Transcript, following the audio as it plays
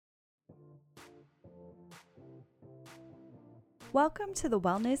Welcome to the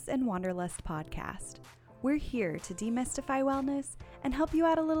Wellness and Wanderlust podcast. We're here to demystify wellness and help you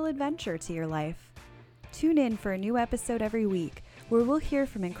add a little adventure to your life. Tune in for a new episode every week where we'll hear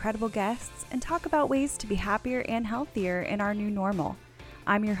from incredible guests and talk about ways to be happier and healthier in our new normal.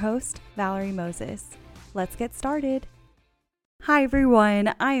 I'm your host, Valerie Moses. Let's get started. Hi,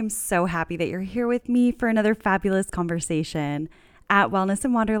 everyone. I am so happy that you're here with me for another fabulous conversation. At Wellness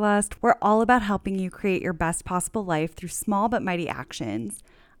and Wanderlust, we're all about helping you create your best possible life through small but mighty actions.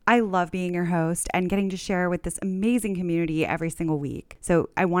 I love being your host and getting to share with this amazing community every single week. So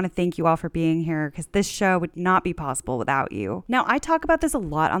I want to thank you all for being here because this show would not be possible without you. Now, I talk about this a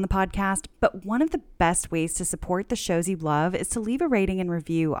lot on the podcast, but one of the best ways to support the shows you love is to leave a rating and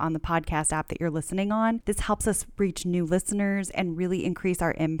review on the podcast app that you're listening on. This helps us reach new listeners and really increase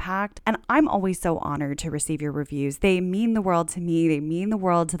our impact. And I'm always so honored to receive your reviews. They mean the world to me. They mean the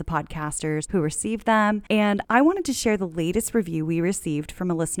world to the podcasters who receive them. And I wanted to share the latest review we received from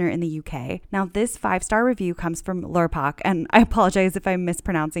a listener in the UK. Now, this 5-star review comes from Lurpak, and I apologize if I'm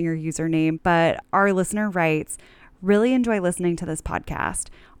mispronouncing your username, but our listener writes, "Really enjoy listening to this podcast.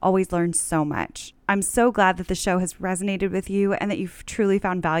 Always learn so much. I'm so glad that the show has resonated with you and that you've truly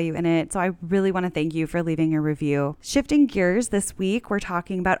found value in it. So I really want to thank you for leaving a review." Shifting gears this week, we're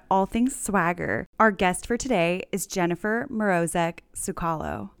talking about all things swagger. Our guest for today is Jennifer Mrozek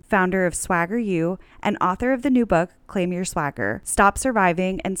Sukalo, founder of Swagger You and author of the new book, Claim Your Swagger, Stop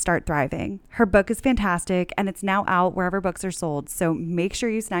Surviving and Start Thriving. Her book is fantastic and it's now out wherever books are sold, so make sure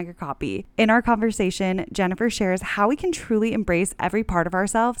you snag a copy. In our conversation, Jennifer shares how we can truly embrace every part of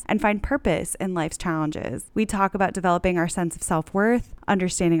ourselves and find purpose in life's challenges. We talk about developing our sense of self-worth,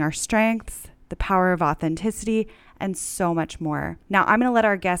 understanding our strengths, the power of authenticity, and so much more. Now, I'm going to let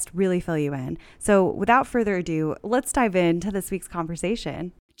our guest really fill you in. So without further ado, let's dive into this week's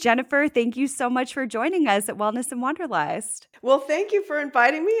conversation. Jennifer, thank you so much for joining us at Wellness and Wanderlust. Well, thank you for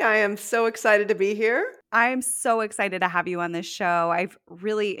inviting me. I am so excited to be here. I'm so excited to have you on this show. I've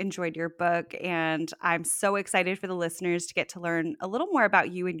really enjoyed your book, and I'm so excited for the listeners to get to learn a little more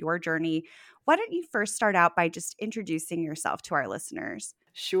about you and your journey. Why don't you first start out by just introducing yourself to our listeners?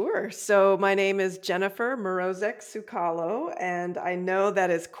 Sure. So my name is Jennifer Mrozek Sukalo, and I know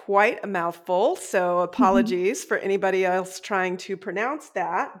that is quite a mouthful, so apologies for anybody else trying to pronounce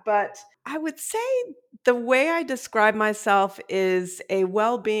that. But I would say the way I describe myself is a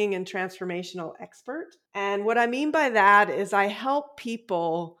well-being and transformational expert. And what I mean by that is I help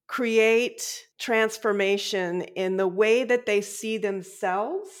people create transformation in the way that they see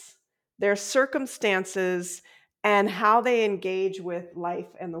themselves, their circumstances, and how they engage with life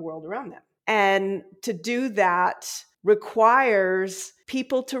and the world around them. And to do that requires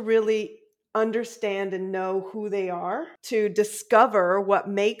people to really understand and know who they are, to discover what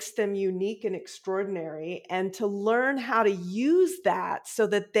makes them unique and extraordinary, and to learn how to use that so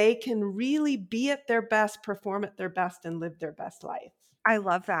that they can really be at their best, perform at their best, and live their best life. I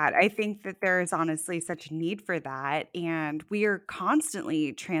love that. I think that there is honestly such a need for that. And we are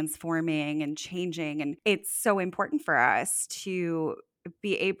constantly transforming and changing. And it's so important for us to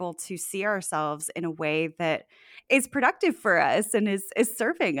be able to see ourselves in a way that is productive for us and is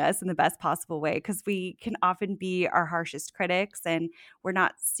serving us in the best possible way, because we can often be our harshest critics and we're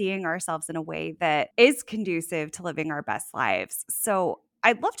not seeing ourselves in a way that is conducive to living our best lives. So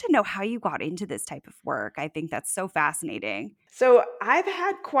I'd love to know how you got into this type of work. I think that's so fascinating. So I've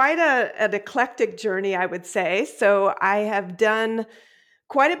had quite an eclectic journey, I would say. So I have done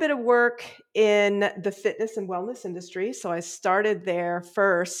quite a bit of work in the fitness and wellness industry. So I started there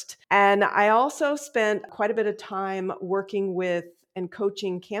first. And I also spent quite a bit of time working with and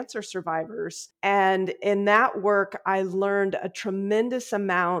coaching cancer survivors. And in that work, I learned a tremendous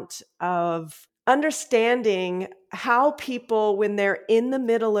amount of understanding how people, when they're in the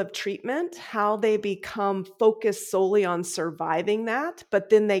middle of treatment, how they become focused solely on surviving that, but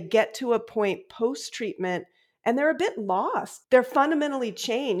then they get to a point post-treatment and they're a bit lost. They're fundamentally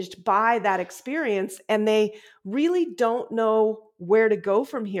changed by that experience, and they really don't know where to go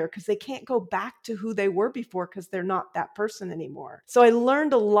from here because they can't go back to who they were before because they're not that person anymore. So I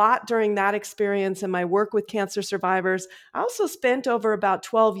learned a lot during that experience and my work with cancer survivors. I also spent over about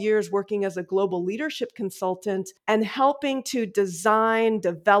 12 years working as a global leadership consultant and helping to design,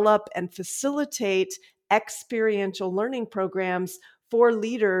 develop, and facilitate experiential learning programs for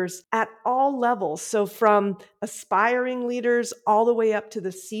leaders at all levels. So from aspiring leaders all the way up to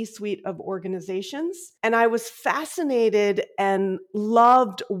the C-suite of organizations. And I was fascinated and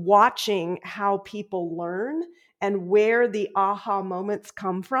loved watching how people learn and where the aha moments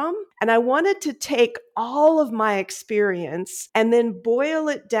come from. And I wanted to take all of my experience and then boil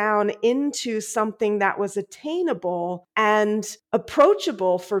it down into something that was attainable and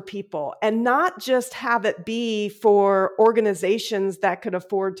approachable for people, and not just have it be for organizations that could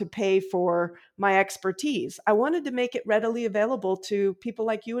afford to pay for my expertise. I wanted to make it readily available to people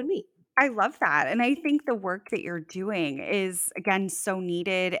like you and me. I love that. And I think the work that you're doing is, again, so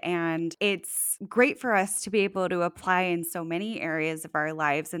needed. And it's great for us to be able to apply in so many areas of our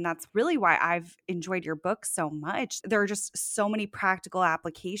lives. And that's really why I've enjoyed your book so much. There are just so many practical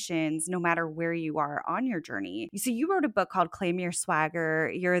applications, no matter where you are on your journey. So, you wrote a book called Claim Your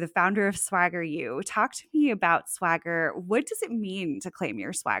Swagger. You're the founder of Swagger You. Talk to me about swagger. What does it mean to claim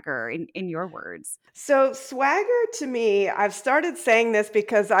your swagger in your words? So, swagger to me, I've started saying this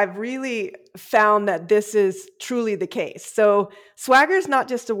because I've really found that this is truly the case. So, swagger is not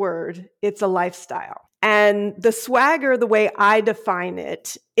just a word, it's a lifestyle. And the swagger, the way I define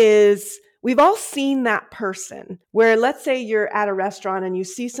it, is we've all seen that person where, let's say you're at a restaurant and you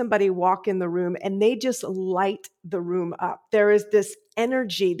see somebody walk in the room and they just light the room up. There is this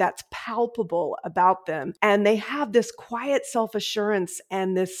energy that's palpable about them, and they have this quiet self-assurance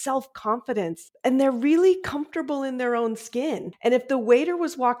and this self-confidence, and they're really comfortable in their own skin. And if the waiter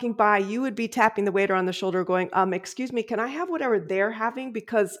was walking by, you would be tapping the waiter on the shoulder going, excuse me, can I have whatever they're having?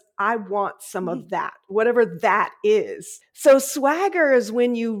 Because I want some of that, whatever that is. So swagger is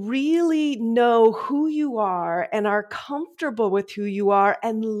when you really know who you are and are comfortable with who you are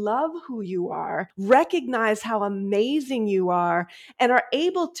and love who you are, recognize how amazing you are, and are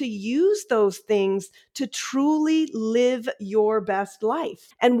able to use those things to truly live your best life.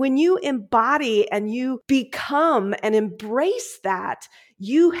 And when you embody and you become and embrace that,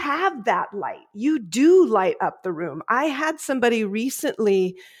 you have that light. You do light up the room. I had somebody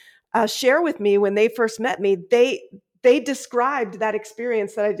recently share with me when they first met me. They described that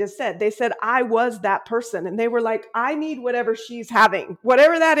experience that I just said. They said, I was that person. And they were like, I need whatever she's having,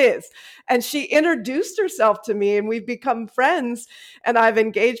 whatever that is. And she introduced herself to me and we've become friends. And I've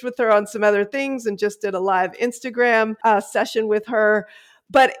engaged with her on some other things and just did a live Instagram session with her.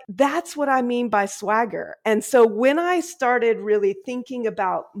 But that's what I mean by swagger. And so when I started really thinking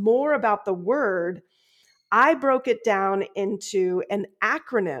more about the word, I broke it down into an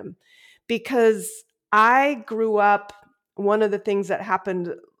acronym because I grew up, one of the things that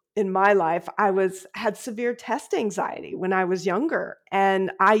happened in my life, had severe test anxiety when I was younger,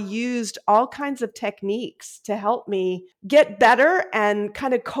 and I used all kinds of techniques to help me get better and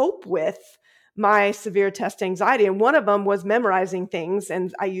kind of cope with my severe test anxiety. And one of them was memorizing things.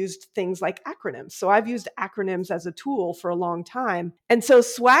 And I used things like acronyms. So I've used acronyms as a tool for a long time. And so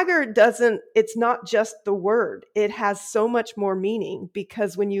swagger it's not just the word. It has so much more meaning,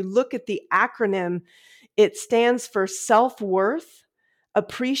 because when you look at the acronym, it stands for self-worth,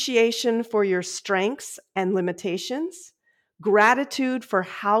 appreciation for your strengths and limitations, gratitude for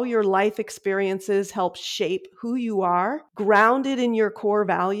how your life experiences help shape who you are, grounded in your core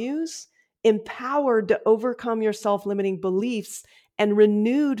values, empowered to overcome your self-limiting beliefs, and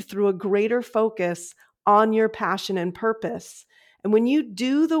renewed through a greater focus on your passion and purpose. And when you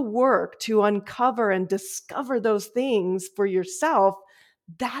do the work to uncover and discover those things for yourself,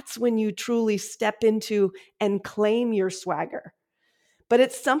 that's when you truly step into and claim your swagger. But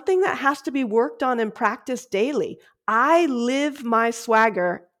it's something that has to be worked on and practiced daily. I live my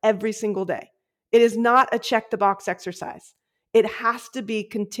swagger every single day. It is not a check the box exercise. It has to be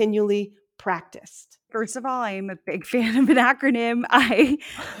continually practiced. First of all, I am a big fan of an acronym. I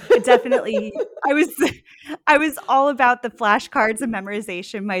definitely I was I was all about the flashcards and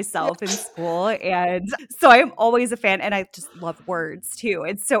memorization myself in school, and so I'm always a fan, and I just love words too.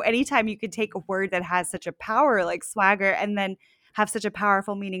 And so anytime you could take a word that has such a power like swagger and then have such a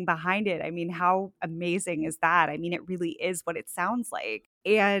powerful meaning behind it, I mean, how amazing is that? I mean, it really is what it sounds like.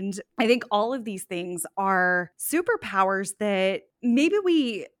 And I think all of these things are superpowers that maybe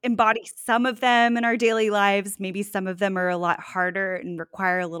we embody some of them in our daily lives. Maybe some of them are a lot harder and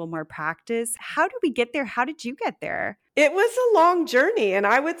require a little more practice. How did we get there? How did you get there? It was a long journey. And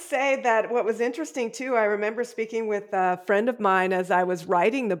I would say that what was interesting too, I remember speaking with a friend of mine as I was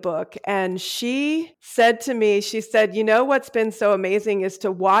writing the book. And she said to me, she said, you know, what's been so amazing is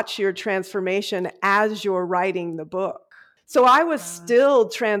to watch your transformation as you're writing the book. So I was still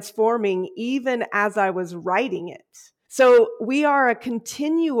transforming even as I was writing it. So we are a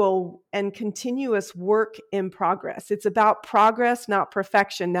continual and continuous work in progress. It's about progress, not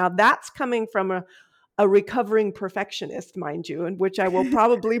perfection. Now that's coming from a a recovering perfectionist, mind you, and which I will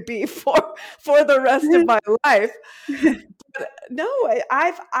probably be for the rest of my life. No,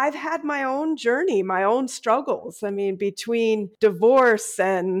 I've had my own journey, my own struggles. I mean, between divorce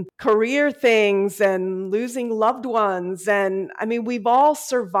and career things and losing loved ones, and I mean, we've all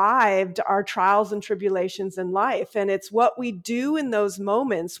survived our trials and tribulations in life, and it's what we do in those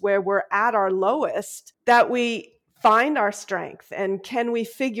moments where we're at our lowest that we find our strength, and can we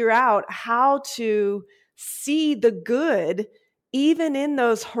figure out how to see the good even in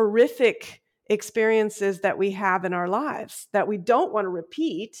those horrific experiences that we have in our lives that we don't want to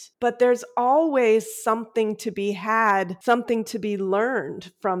repeat, but there's always something to be had, something to be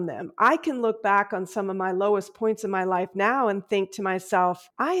learned from them. I can look back on some of my lowest points in my life now and think to myself,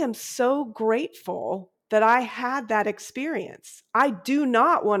 I am so grateful that I had that experience. I do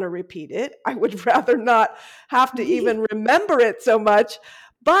not want to repeat it. I would rather not have to even remember it so much,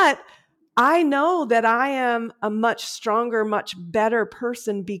 but I know that I am a much stronger, much better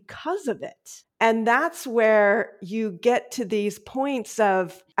person because of it. And that's where you get to these points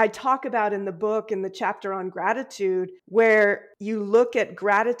of, I talk about in the book, in the chapter on gratitude, where you look at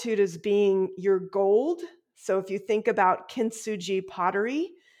gratitude as being your gold. So if you think about kintsugi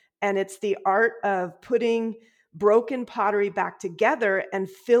pottery, and it's the art of putting broken pottery back together and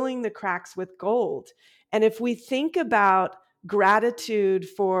filling the cracks with gold. And if we think about gratitude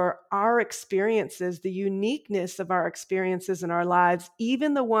for our experiences, the uniqueness of our experiences in our lives,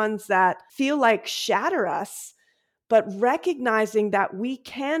 even the ones that feel like shatter us, but recognizing that we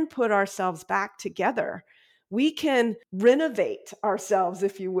can put ourselves back together. We can renovate ourselves,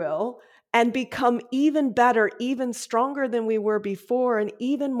 if you will, and become even better, even stronger than we were before, and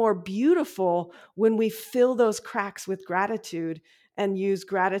even more beautiful when we fill those cracks with gratitude and use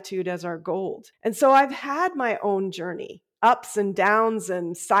gratitude as our gold. And so I've had my own journey, ups and downs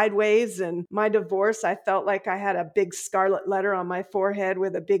and sideways. And my divorce, I felt like I had a big scarlet letter on my forehead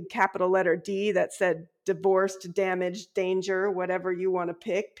with a big capital letter D that said divorced, damaged, danger, whatever you want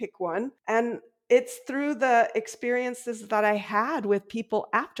to pick one. And it's through the experiences that I had with people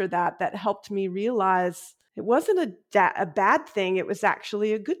after that that helped me realize it wasn't a bad thing. It was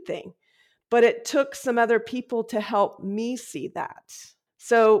actually a good thing. But it took some other people to help me see that.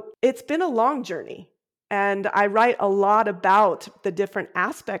 So it's been a long journey. And I write a lot about the different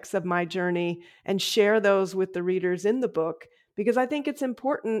aspects of my journey and share those with the readers in the book, because I think it's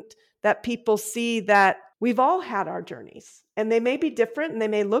important that people see that we've all had our journeys, and they may be different and they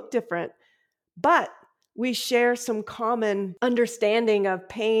may look different, but we share some common understanding of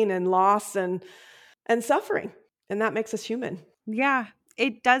pain and loss and suffering. And that makes us human. Yeah,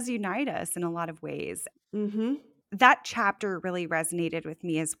 it does unite us in a lot of ways. Mm-hmm. That chapter really resonated with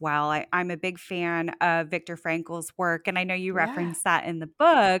me as well. I'm a big fan of Viktor Frankl's work, and I know you Yeah. referenced that in the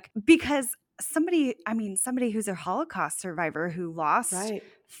book because somebody who's a Holocaust survivor who lost Right.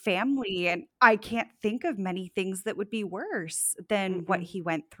 family, and I can't think of many things that would be worse than what Mm-mm. he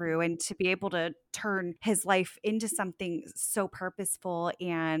went through. And to be able to turn his life into something so purposeful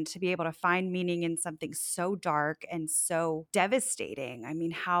and to be able to find meaning in something so dark and so devastating. I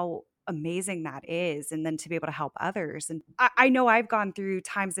mean, how amazing that is, and then to be able to help others. And I know I've gone through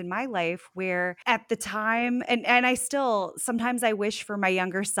times in my life where at the time, and I still sometimes I wish for my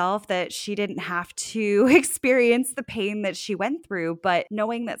younger self that she didn't have to experience the pain that she went through, but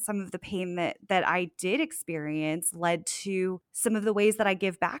knowing that some of the pain that I did experience led to some of the ways that I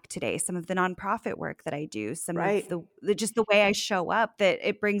give back today, some of the nonprofit work that I do, some of Right. just the way I show up, that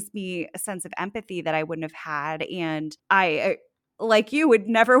it brings me a sense of empathy that I wouldn't have had. And I like you, would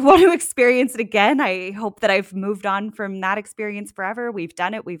never want to experience it again. I hope that I've moved on from that experience forever. We've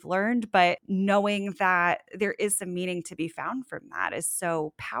done it, we've learned, but knowing that there is some meaning to be found from that is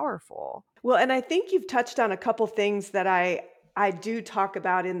so powerful. Well, and I think you've touched on a couple things that I do talk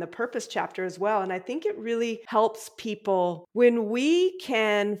about in the purpose chapter as well. And I think it really helps people when we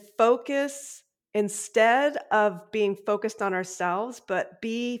can focus, instead of being focused on ourselves, but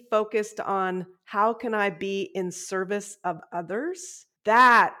be focused on how can I be in service of others.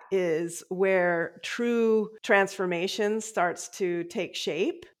 That is where true transformation starts to take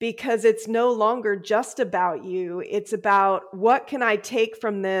shape, because it's no longer just about you. It's about, what can I take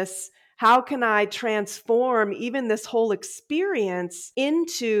from this? How can I transform even this whole experience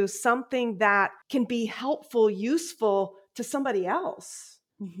into something that can be helpful, useful to somebody else?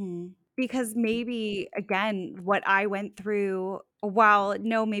 Because maybe, again, what I went through, while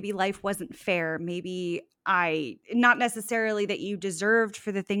no, maybe life wasn't fair, maybe not necessarily that you deserved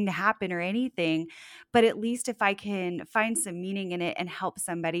for the thing to happen or anything, but at least if I can find some meaning in it and help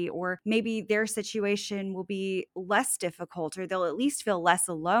somebody, or maybe their situation will be less difficult, or they'll at least feel less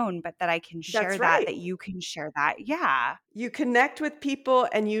alone, but that I can share That's that, right. that you can share that. Yeah. You connect with people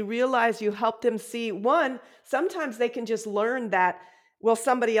and you realize you help them see one, sometimes they can just learn that, well,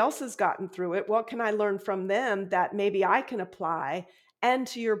 somebody else has gotten through it. What can I learn from them that maybe I can apply? And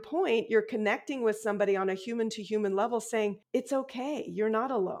to your point, you're connecting with somebody on a human to human level saying, it's okay, you're not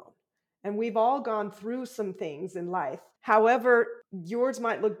alone. And we've all gone through some things in life. However, yours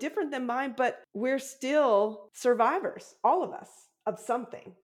might look different than mine, but we're still survivors, all of us, of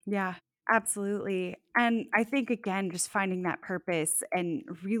something. Yeah, absolutely. And I think, again, just finding that purpose and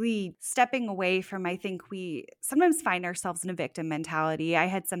really stepping away from, I think we sometimes find ourselves in a victim mentality. I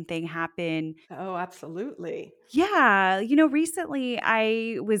had something happen. Oh, absolutely. Yeah, recently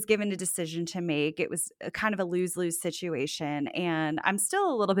I was given a decision to make. It was a kind of a lose-lose situation, and I'm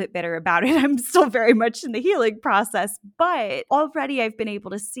still a little bit bitter about it. I'm still very much in the healing process, but already I've been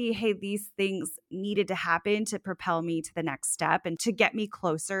able to see, hey, these things needed to happen to propel me to the next step and to get me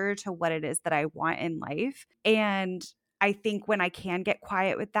closer to what it is that I want in life. And I think when I can get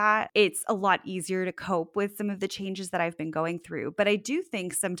quiet with that, it's a lot easier to cope with some of the changes that I've been going through. But I do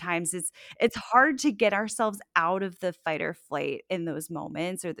think sometimes it's hard to get ourselves out of the fight or flight in those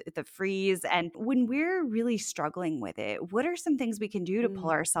moments, or the freeze. And when we're really struggling with it, what are some things we can do to pull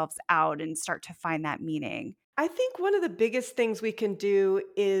Mm. ourselves out and start to find that meaning? I think one of the biggest things we can do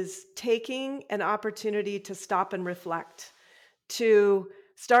is taking an opportunity to stop and reflect, to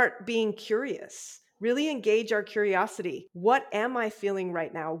start being curious, really engage our curiosity. What am I feeling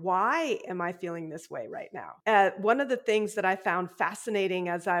right now? Why am I feeling this way right now? One of the things that I found fascinating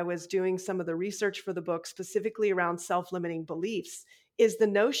as I was doing some of the research for the book, specifically around self limiting beliefs, is the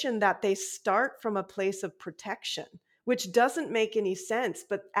notion that they start from a place of protection, which doesn't make any sense.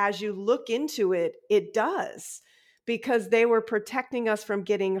 But as you look into it, it does, because they were protecting us from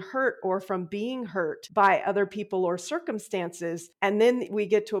getting hurt or from being hurt by other people or circumstances. And then we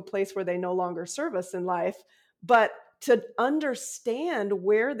get to a place where they no longer serve us in life. But to understand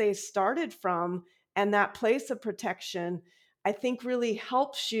where they started from and that place of protection, I think really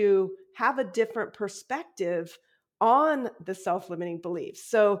helps you have a different perspective on the self limiting beliefs.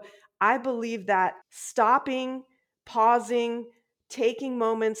 So I believe that stopping, pausing, taking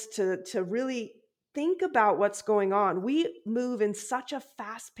moments to really think about what's going on. We move in such a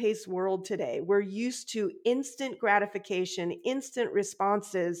fast paced world today. We're used to instant gratification, instant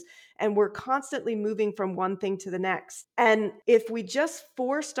responses, and we're constantly moving from one thing to the next. And if we just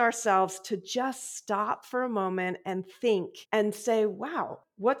forced ourselves to just stop for a moment and think and say, wow,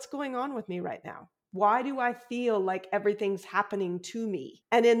 what's going on with me right now? Why do I feel like everything's happening to me?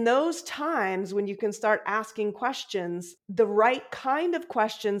 And in those times when you can start asking questions, the right kind of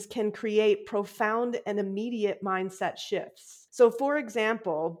questions can create profound and immediate mindset shifts. So, for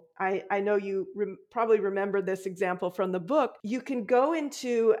example, I know you probably remember this example from the book. You can go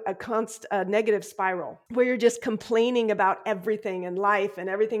into a negative spiral where you're just complaining about everything in life and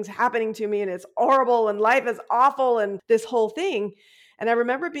everything's happening to me and it's horrible and life is awful and this whole thing. And I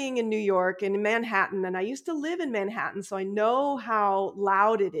remember being in New York and in Manhattan, and I used to live in Manhattan, so I know how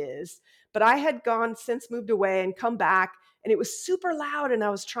loud it is. But I had gone since moved away and come back, and it was super loud. And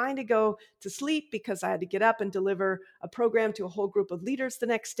I was trying to go to sleep because I had to get up and deliver a program to a whole group of leaders the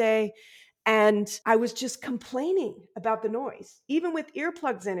next day. And I was just complaining about the noise. Even with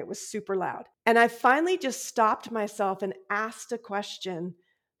earplugs in, it was super loud. And I finally just stopped myself and asked a question: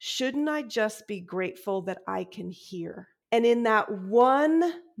 shouldn't I just be grateful that I can hear? And in that one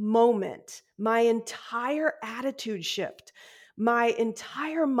moment, my entire attitude shift, my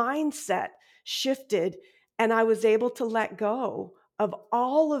entire mindset shifted, and I was able to let go of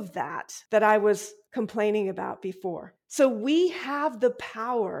all of that I was complaining about before. So we have the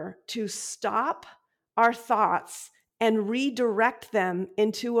power to stop our thoughts and redirect them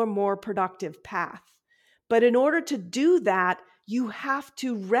into a more productive path. But in order to do that, you have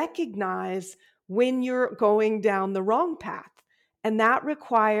to recognize when you're going down the wrong path. And that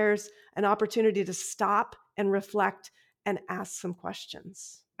requires an opportunity to stop and reflect and ask some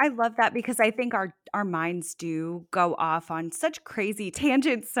questions. I love that, because I think our minds do go off on such crazy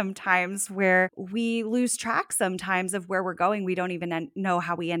tangents sometimes, where we lose track sometimes of where we're going. We don't even know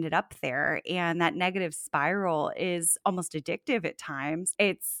how we ended up there. And that negative spiral is almost addictive at times.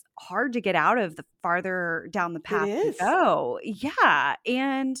 It's hard to get out of the farther down the It path we is. go. Yeah.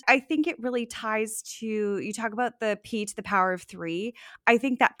 And I think it really ties to, you talk about the P to the power of three. I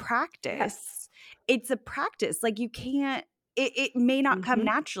think that Yes. practice, it's a practice. Like, you can't it may not come Mhm.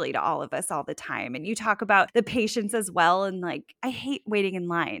 naturally to all of us all the time. And you talk about the patience as well. And like, I hate waiting in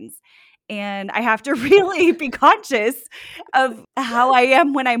lines. And I have to really be conscious of how I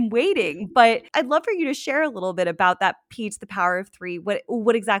am when I'm waiting. But I'd love for you to share a little bit about that P to the power of three,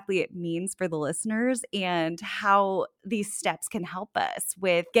 what exactly it means for the listeners and how these steps can help us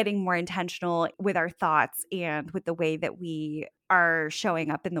with getting more intentional with our thoughts and with the way that we are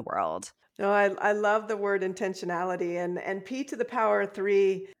showing up in the world. No, I love the word intentionality, and P to the power of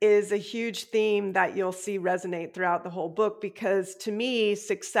three is a huge theme that you'll see resonate throughout the whole book because to me,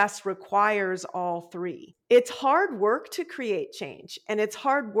 success requires all three. It's hard work to create change, and it's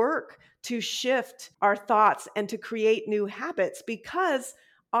hard work to shift our thoughts and to create new habits because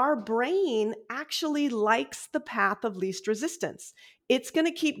our brain actually likes the path of least resistance. It's going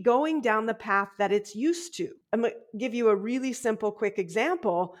to keep going down the path that it's used to. I'm going to give you a really simple, quick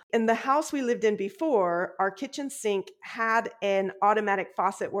example. In the house we lived in before, our kitchen sink had an automatic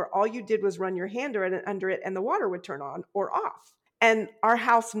faucet where all you did was run your hand under it and the water would turn on or off. And our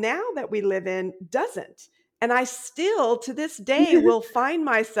house now that we live in doesn't. And I still, to this day, will find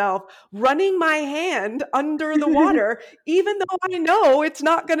myself running my hand under the water, even though I know it's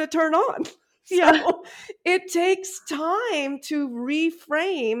not going to turn on. Yeah. So it takes time to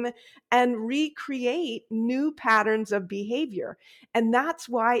reframe and recreate new patterns of behavior. And that's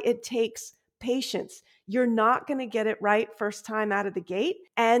why it takes patience. You're not going to get it right first time out of the gate,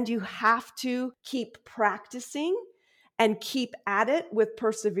 and you have to keep practicing and keep at it with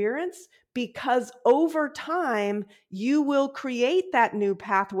perseverance because over time you will create that new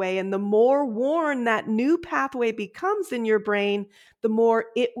pathway. And the more worn that new pathway becomes in your brain, the more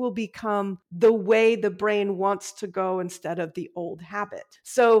it will become the way the brain wants to go instead of the old habit.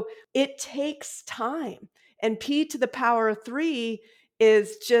 So it takes time. And P to the power of three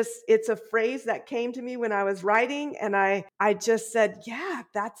is just, it's a phrase that came to me when I was writing, and I just said, yeah,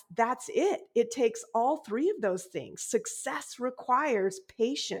 that's it. It takes all three of those things. Success requires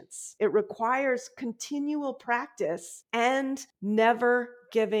patience. It requires continual practice and never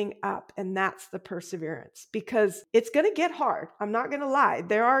giving up. And that's the perseverance because it's going to get hard. I'm not going to lie.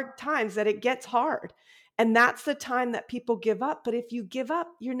 There are times that it gets hard. And that's the time that people give up. But if you give up,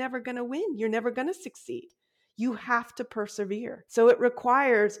 you're never going to win. You're never going to succeed. You have to persevere. So it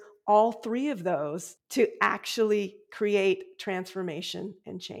requires all three of those to actually create transformation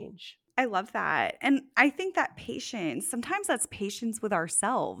and change. I love that. And I think that patience, sometimes that's patience with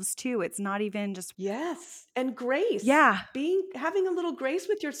ourselves too. It's not even just, Yes. And grace. yeah, Having a little grace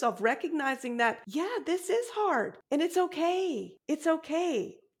with yourself, recognizing that, yeah, this is hard and it's okay. It's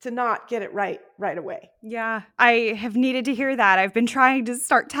okay to not get it right away. yeah. I have needed to hear that. I've been trying to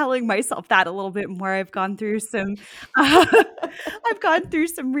start telling myself that a little bit more. I've gone through some, I've gone through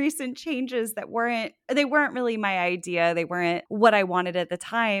some recent changes that they weren't really my idea. They weren't what I wanted at the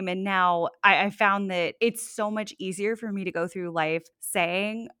time. And now I found that it's so much easier for me to go through life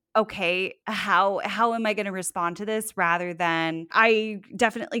saying, okay, how am I going to respond to this rather than I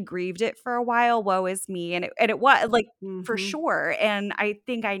definitely grieved it for a while. Woe is me. And it was like for Mhm. sure. And I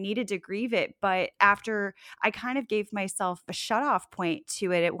think I needed to grieve it. But after I kind of gave myself a shut off point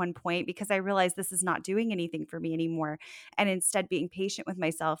to it at one point because I realized this is not doing anything for me anymore. And instead being patient with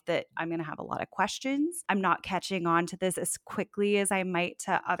myself that I'm going to have a lot of questions. I'm not catching on to this as quickly as I might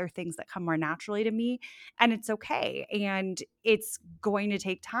to other things that come more naturally to me. And it's okay. And it's going to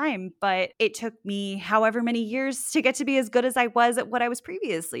take time, but it took me however many years to get to be as good as I was at what I was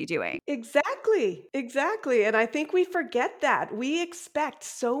previously doing. Exactly. Exactly. And I think we forget that. We expect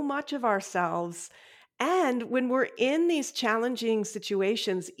so much of ourselves. And when we're in these challenging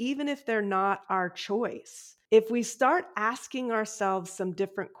situations, even if they're not our choice, if we start asking ourselves some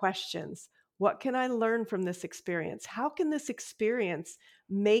different questions, what can I learn from this experience? How can this experience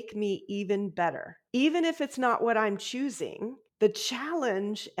make me even better? Even if it's not what I'm choosing, the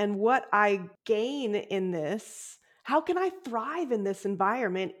challenge and what I gain in this, how can I thrive in this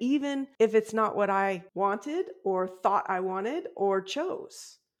environment, even if it's not what I wanted or thought I wanted or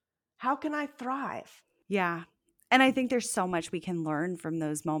chose? How can I thrive? Yeah. And I think there's so much we can learn from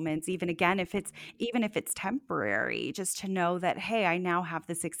those moments, even if it's temporary, just to know that, hey, I now have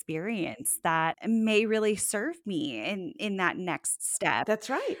this experience that may really serve me in that next step. That's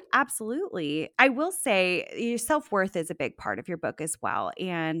right. Absolutely. I will say your self-worth is a big part of your book as well.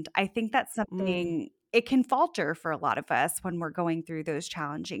 And I think that's Mm. something it can falter for a lot of us when we're going through those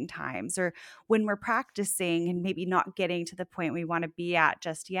challenging times or when we're practicing and maybe not getting to the point we want to be at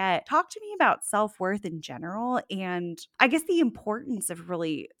just yet. Talk to me about self-worth in general and I guess the importance of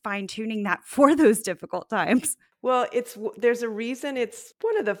really fine-tuning that for those difficult times. Well, there's a reason it's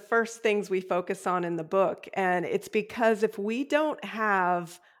one of the first things we focus on in the book, and it's because if we don't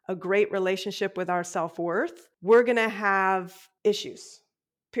have a great relationship with our self-worth, we're going to have issues.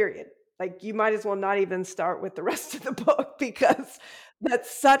 Period. Like you might as well not even start with the rest of the book because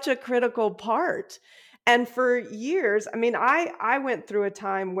that's such a critical part. And for years, I mean, I went through a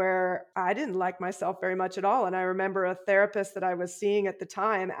time where I didn't like myself very much at all. And I remember a therapist that I was seeing at the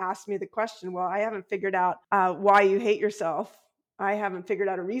time asked me the question, well, I haven't figured out why you hate yourself. I haven't figured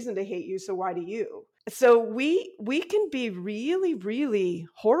out a reason to hate you. So why do you? So we can be really, really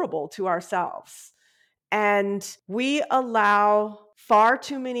horrible to ourselves. And we allow far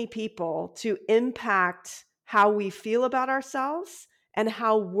too many people to impact how we feel about ourselves and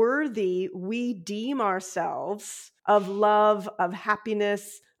how worthy we deem ourselves of love, of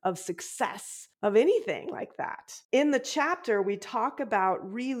happiness, of success, of anything like that. In the chapter, we talk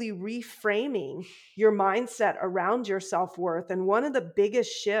about really reframing your mindset around your self-worth. And one of the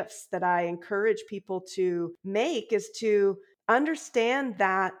biggest shifts that I encourage people to make is to understand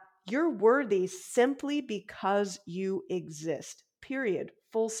that you're worthy simply because you exist. Period.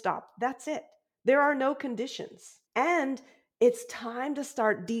 Full stop. That's it. There are no conditions. And it's time to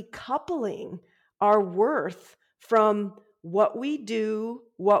start decoupling our worth from what we do,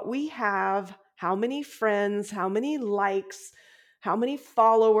 what we have, how many friends, how many likes, how many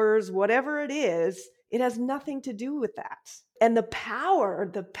followers, whatever it is. It has nothing to do with that. And the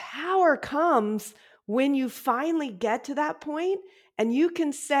power comes when you finally get to that point and you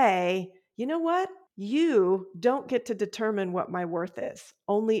can say, you know what? You don't get to determine what my worth is.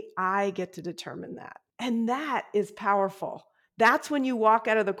 Only I get to determine that. And that is powerful. That's when you walk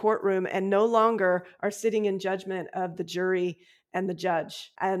out of the courtroom and no longer are sitting in judgment of the jury and the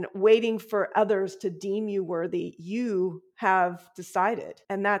judge and waiting for others to deem you worthy. You have decided.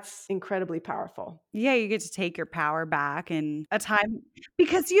 And that's incredibly powerful. Yeah, you get to take your power back in a time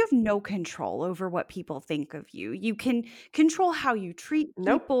because you have no control over what people think of you. You can control how you treat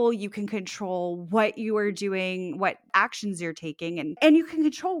Nope. people, you can control what you are doing, what actions you're taking, and you can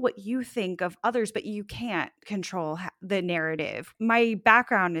control what you think of others, but you can't control the narrative. My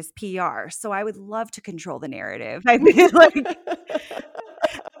background is PR, so I would love to control the narrative. I mean, like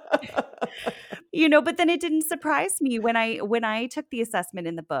but then it didn't surprise me when I took the assessment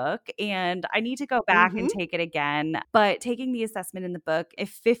in the book, and I need to go back and hmm take it again, but taking the assessment in the book, if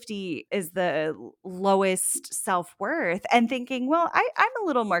 50 is the lowest self-worth and thinking, well, I'm a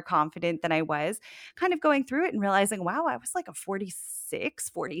little more confident than I was, kind of going through it and realizing, wow, I was like a 46,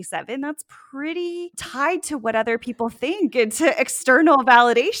 47. That's pretty tied to what other people think and to external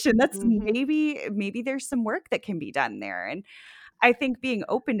validation. That's hmm maybe there's some work that can be done there. And I think being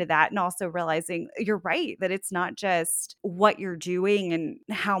open to that and also realizing you're right that it's not just what you're doing and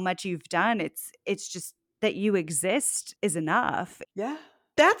how much you've done. It's just that you exist is enough. Yeah.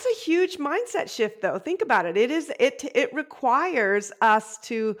 That's a huge mindset shift though. Think about it. It requires us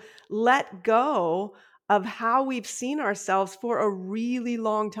to let go of how we've seen ourselves for a really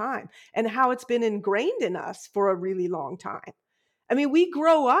long time and how it's been ingrained in us for a really long time. I mean, we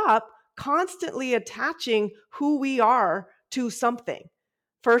grow up constantly attaching who we are to something.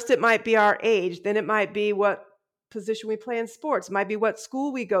 First, it might be our age, then it might be what position we play in sports, it might be what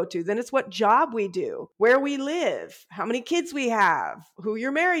school we go to, then it's what job we do, where we live, how many kids we have, who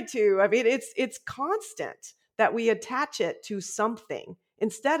you're married to. I mean, it's constant that we attach it to something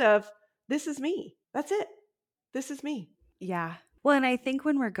instead of this is me. That's it. This is me. Yeah. Well, and I think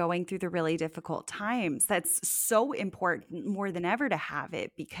when we're going through the really difficult times, that's so important more than ever to have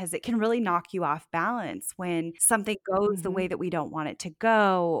it because it can really knock you off balance when something goes the Mhm. way that we don't want it to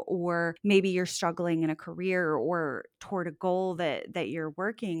go, or maybe you're struggling in a career or toward a goal that you're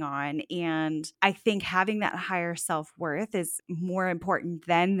working on. And I think having that higher self-worth is more important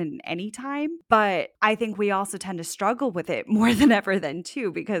then than any time. But I think we also tend to struggle with it more than ever then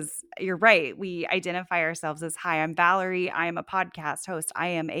too, because you're right. We identify ourselves as, hi, I'm Valerie. I am a podcast host. I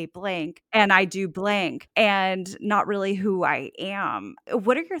am a blank and I do blank and not really who I am.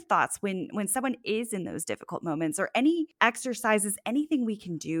 What are your thoughts when someone is in those difficult moments or any exercises, anything we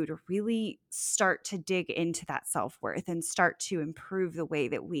can do to really start to dig into that self-worth and start to improve the way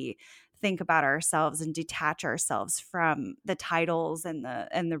that we think about ourselves and detach ourselves from the titles and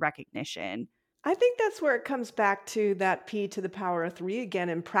the recognition? I think that's where it comes back to that P to the power of three again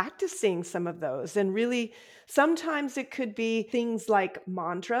and practicing some of those. And really, sometimes it could be things like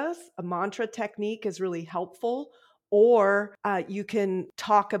mantras. A mantra technique is really helpful. Or you can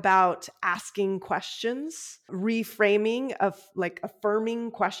talk about asking questions, reframing of like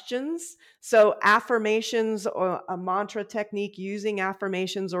affirming questions. So, affirmations or a mantra technique using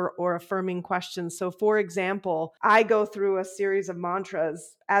affirmations or affirming questions. So, for example, I go through a series of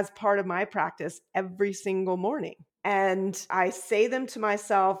mantras as part of my practice every single morning. And I say them to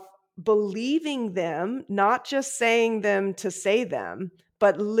myself, believing them, not just saying them to say them,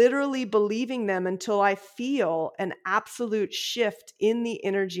 but literally believing them until I feel an absolute shift in the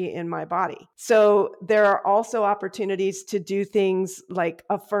energy in my body. So there are also opportunities to do things like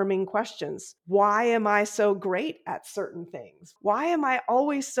affirming questions. Why am I so great at certain things? Why am I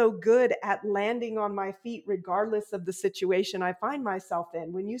always so good at landing on my feet regardless of the situation I find myself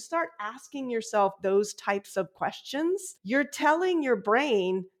in? When you start asking yourself those types of questions, you're telling your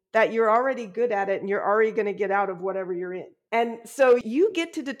brain that you're already good at it and you're already going to get out of whatever you're in. And so you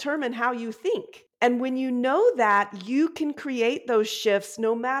get to determine how you think. And when you know that, you can create those shifts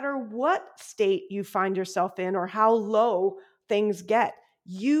no matter what state you find yourself in or how low things get.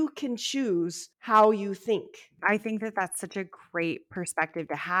 You can choose how you think. I think that that's such a great perspective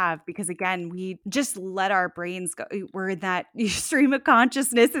to have because, again, we just let our brains go. We're in that stream of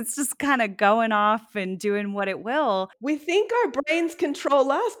consciousness. It's just kind of going off and doing what it will. We think our brains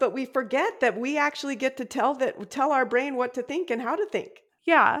control us, but we forget that we actually get to tell our brain what to think and how to think.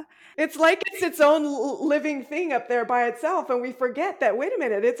 Yeah. It's like it's its own living thing up there by itself, and we forget that, wait a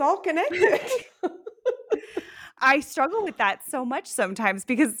minute, it's all connected. I struggle with that so much sometimes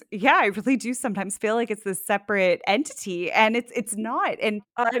because, yeah, I really do sometimes feel like it's this separate entity and it's not. And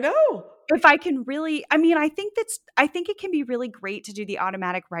I know. if I can really I mean, I think it can be really great to do the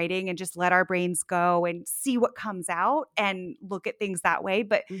automatic writing and just let our brains go and see what comes out and look at things that way,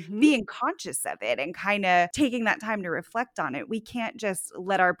 but Mhm. being conscious of it and kinda taking that time to reflect on it. We can't just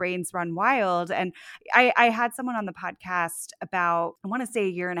let our brains run wild, and I had someone on the podcast about, I wanna say a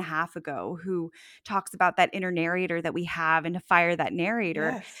year and a half ago, who talks about that inner narrator that we have and to fire that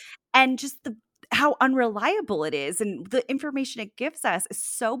narrator, Yes. and just the how unreliable it is and the information it gives us is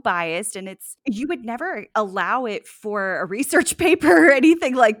so biased, and it's you would never allow it for a research paper or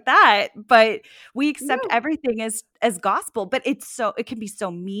anything like that, but we accept No. everything as gospel, but it can be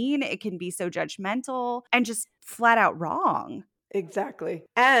so mean, it can be so judgmental and just flat out wrong. Exactly.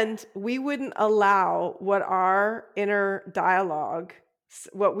 And we wouldn't allow what our inner dialogue,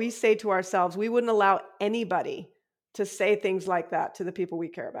 what we say to ourselves, we wouldn't allow anybody to say things like that to the people we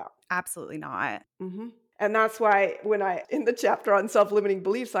care about. Absolutely not. Mhm. And that's why when I in the chapter on self-limiting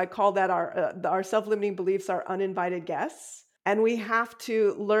beliefs, I call that our self-limiting beliefs are uninvited guests, and we have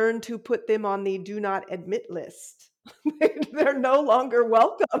to learn to put them on the do not admit list. They're no longer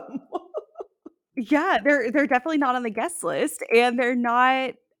welcome. Yeah, they're definitely not on the guest list, and they're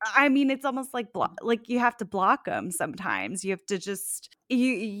not. I mean, it's almost like like you have to block them sometimes. You have to just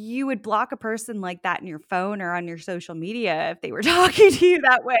you would block a person like that in your phone or on your social media if they were talking to you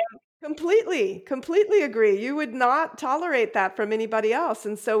that way. Completely, completely agree. You would not tolerate that from anybody else.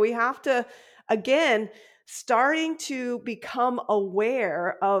 And so we have to, again, starting to become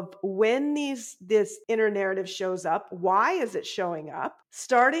aware of when this inner narrative shows up. Why is it showing up?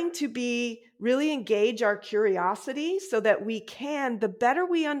 Starting to be really engage our curiosity so that we can, the better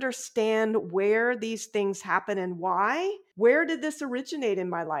we understand where these things happen and why. Where did this originate in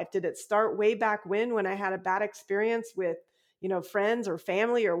my life? Did it start way back when I had a bad experience with friends or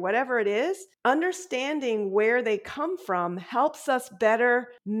family or whatever it is? Understanding where they come from helps us better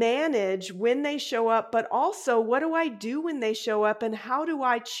manage when they show up, but also what do I do when they show up and how do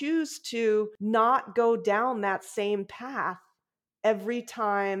I choose to not go down that same path every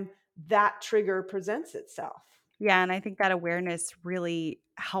time that trigger presents itself? Yeah, and I think that awareness really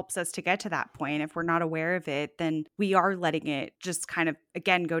helps us to get to that point. If we're not aware of it, then we are letting it just kind of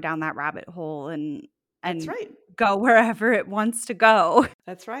again go down that rabbit hole That's and right. go wherever it wants to go.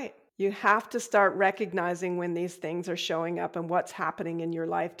 That's right. You have to start recognizing when these things are showing up and what's happening in your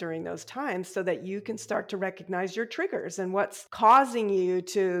life during those times so that you can start to recognize your triggers and what's causing you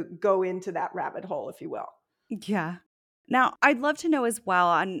to go into that rabbit hole, if you will. Yeah. Now, I'd love to know as well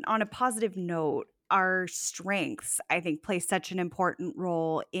on a positive note, our strengths, I think, play such an important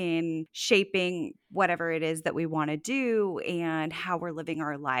role in shaping whatever it is that we want to do and how we're living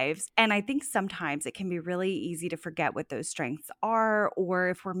our lives. And I think sometimes it can be really easy to forget what those strengths are, or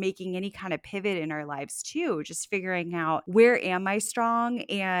if we're making any kind of pivot in our lives too, just figuring out where am I strong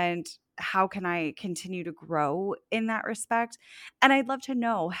and how can I continue to grow in that respect? And I'd love to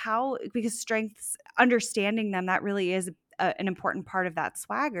know how, because strengths, understanding them, that really is an important part of that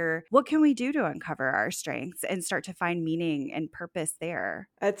swagger. What can we do to uncover our strengths and start to find meaning and purpose there?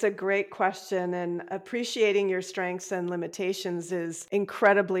 That's a great question. And appreciating your strengths and limitations is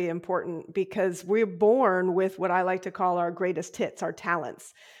incredibly important because we're born with what I like to call our greatest hits, our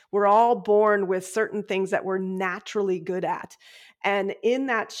talents. We're all born with certain things that we're naturally good at. And in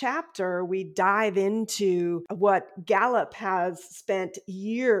that chapter, we dive into what Gallup has spent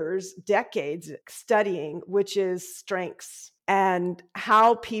years, decades studying, which is strengths and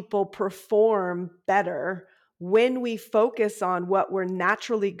how people perform better when we focus on what we're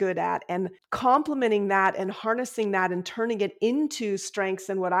naturally good at and complementing that and harnessing that and turning it into strengths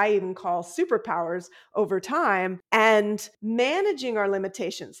and what I even call superpowers over time and managing our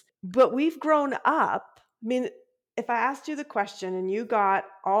limitations. But we've grown up. I mean, if I asked you the question and you got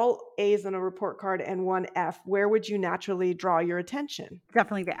all A's on a report card and one F, where would you naturally draw your attention?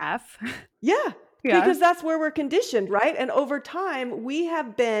 Definitely the F. Yeah, Yeah. because that's where we're conditioned, right? And over time, we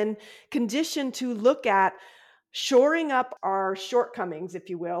have been conditioned to look at shoring up our shortcomings, if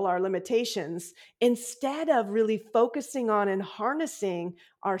you will, our limitations, instead of really focusing on and harnessing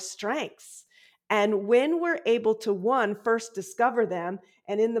our strengths. And when we're able to, one, first discover them,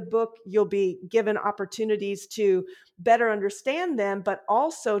 and in the book, you'll be given opportunities to better understand them, but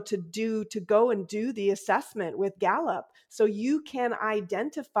also to go and do the assessment with Gallup so you can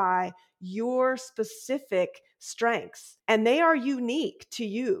identify your specific strengths and they are unique to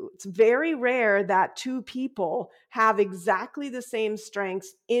you. It's very rare that two people have exactly the same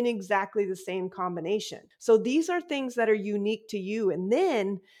strengths in exactly the same combination. So these are things that are unique to you. And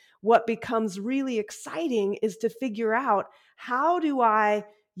then what becomes really exciting is to figure out, how do I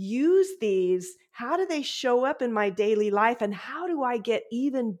use these? How do they show up in my daily life? And how do I get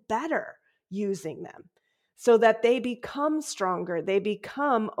even better using them, so that they become stronger? They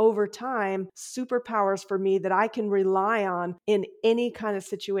become, over time, superpowers for me that I can rely on in any kind of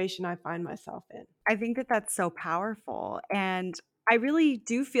situation I find myself in. I think that that's so powerful. And I really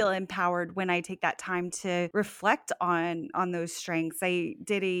do feel empowered when I take that time to reflect on those strengths. I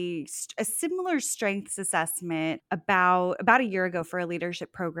did a similar strengths assessment about a year ago for a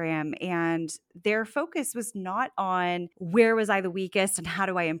leadership program, and their focus was not on where was I the weakest and how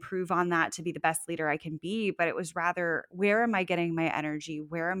do I improve on that to be the best leader I can be, but it was rather, where am I getting my energy?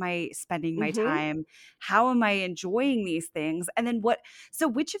 Where am I spending my Mm-hmm. time? How am I enjoying these things? And then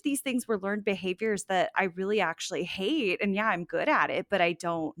which of these things were learned behaviors that I really actually hate? And yeah, I'm good at it, but I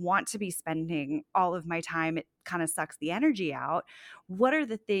don't want to be spending all of my time. It kind of sucks the energy out. What are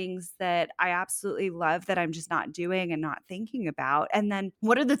the things that I absolutely love that I'm just not doing and not thinking about? And then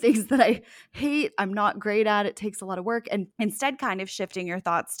what are the things that I hate, I'm not great at, it takes a lot of work? And instead, kind of shifting your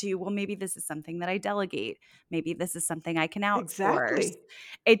thoughts to, well, maybe this is something that I delegate. Maybe this is something I can outsource.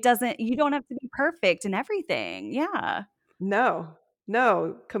 Exactly. You don't have to be perfect in everything. Yeah. No,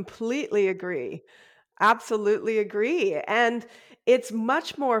 no, completely agree. Absolutely agree. And it's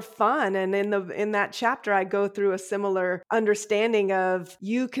much more fun. And in that chapter, I go through a similar understanding of,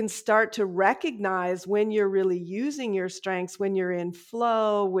 you can start to recognize when you're really using your strengths, when you're in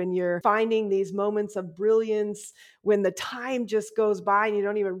flow, when you're finding these moments of brilliance, when the time just goes by and you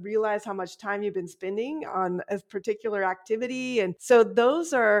don't even realize how much time you've been spending on a particular activity. And so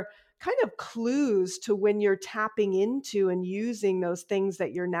those are kind of clues to when you're tapping into and using those things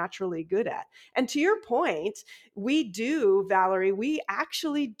that you're naturally good at. And to your point, we do, Valerie, we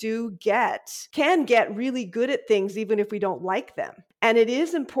actually can get really good at things even if we don't like them. And it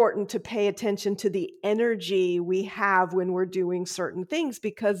is important to pay attention to the energy we have when we're doing certain things,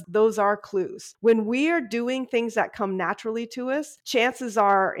 because those are clues. When we are doing things that come naturally to us, chances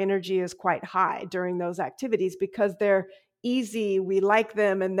are our energy is quite high during those activities because they're easy, we like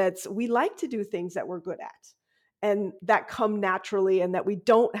them, and we like to do things that we're good at and that come naturally and that we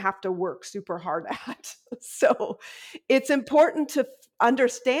don't have to work super hard at. So it's important to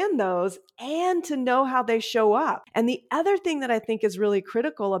understand those and to know how they show up. And the other thing that I think is really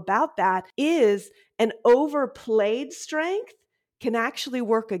critical about that is, an overplayed strength can actually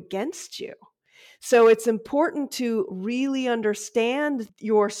work against you. So it's important to really understand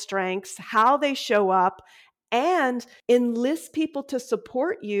your strengths, how they show up, and enlist people to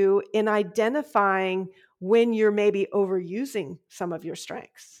support you in identifying when you're maybe overusing some of your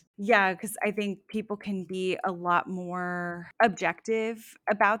strengths. Yeah, because I think people can be a lot more objective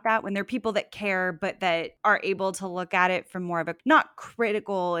about that when they're people that care, but that are able to look at it from more of a not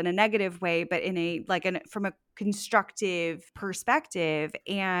critical in a negative way, but in a like an from a constructive perspective.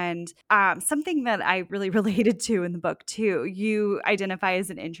 And something that I really related to in the book too. You identify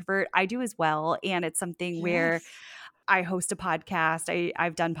as an introvert. I do as well, and it's something where Yes. I host a podcast.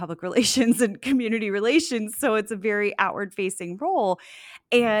 I've done public relations and community relations, so it's a very outward facing role.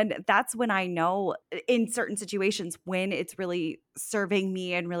 And that's when I know in certain situations when it's really serving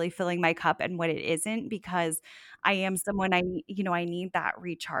me and really filling my cup and when it isn't, because I am someone I need that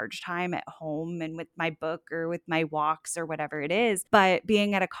recharge time at home and with my book or with my walks or whatever it is. But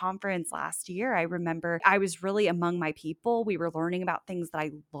being at a conference last year, I remember I was really among my people. We were learning about things that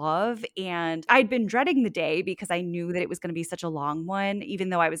I love. And I'd been dreading the day because I knew that it was going to be such a long one. Even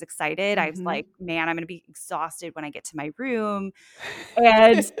though I was excited, I was Hmm. like, man, I'm going to be exhausted when I get to my room.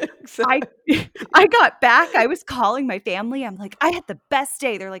 And I Exactly. I got back, I was calling my family, I'm like, "I had the best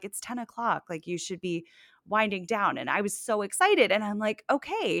day." They're like, "It's 10 o'clock, like, you should be winding down." And I was so excited, and I'm like,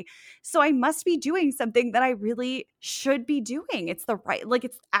 "Okay, so I must be doing something that I really should be doing." It's the right like,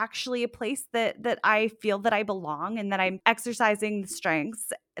 it's actually a place that I feel that I belong and that I'm exercising the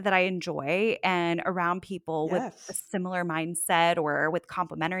strengths that I enjoy and around people with a Yes. similar mindset or with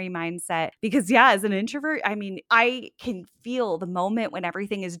complementary mindset. Because yeah, as an introvert, I mean, I can feel the moment when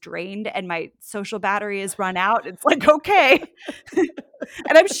everything is drained and my social battery is run out. It's like, okay.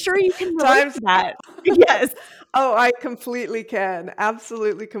 And I'm sure you can relate Time's to that. up. Yes. Oh, I completely can.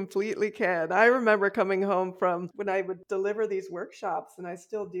 Absolutely, completely can. I remember coming home from when I would deliver these workshops, and I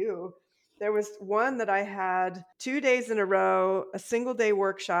still do. There was one that I had 2 days in a row, a single day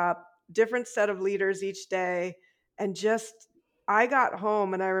workshop, different set of leaders each day. And just, I got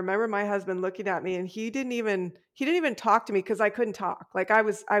home and I remember my husband looking at me and he didn't even talk to me because I couldn't talk. Like I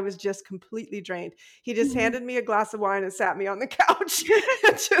was just completely drained. He just Mhm. handed me a glass of wine and sat me on the couch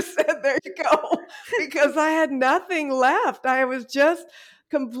and just said, "There you go." Because I had nothing left. I was just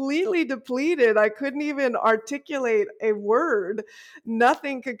completely depleted. I couldn't even articulate a word.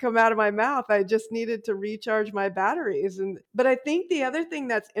 Nothing could come out of my mouth. I just needed to recharge my batteries. And but I think the other thing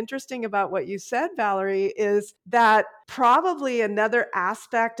that's interesting about what you said, Valerie, is that probably another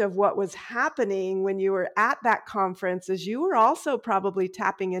aspect of what was happening when you were at that conference is you were also probably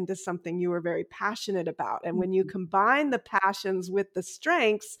tapping into something you were very passionate about. And when you Mhm. combine the passions with the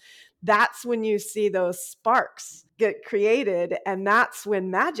strengths, that's when you see those sparks get created, and that's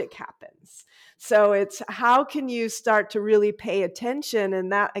when magic happens. So it's how can you start to really pay attention?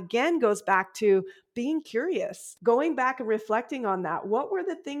 And that again goes back to being curious, going back and reflecting on that. What were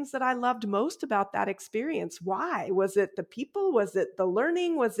the things that I loved most about that experience? Why? Was it the people? Was it the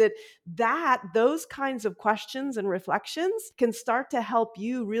learning? Was it that? Those kinds of questions and reflections can start to help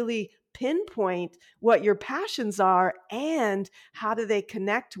you really pinpoint what your passions are and how do they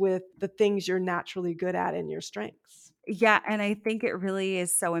connect with the things you're naturally good at and your strengths. Yeah, and I think it really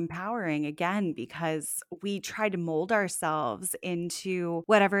is so empowering again because we try to mold ourselves into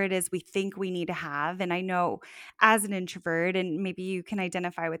whatever it is we think we need to have. And I know as an introvert, and maybe you can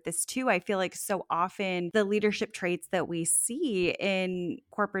identify with this too, I feel like so often the leadership traits that we see in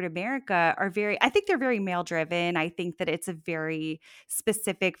corporate America are I think they're very male driven. I think that it's a very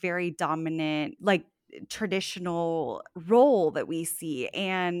specific, very dominant, like traditional role that we see.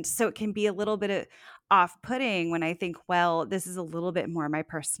 And so it can be a little bit of off-putting when I think, well, this is a little bit more my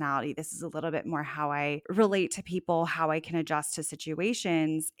personality. This is a little bit more how I relate to people, how I can adjust to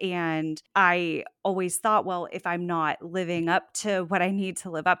situations. And I always thought, well, if I'm not living up to what I need to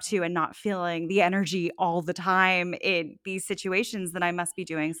live up to and not feeling the energy all the time in these situations, then I must be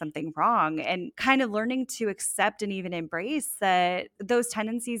doing something wrong. And kind of learning to accept and even embrace that those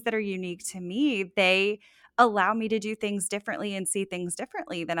tendencies that are unique to me, they allow me to do things differently and see things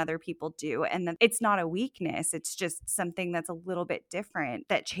differently than other people do. And that it's not a weakness, it's just something that's a little bit different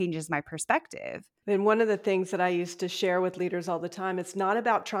that changes my perspective. And one of the things that I used to share with leaders all the time, it's not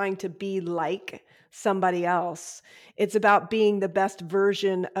about trying to be like somebody else. It's about being the best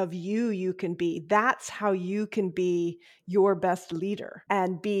version of you can be. That's how you can be your best leader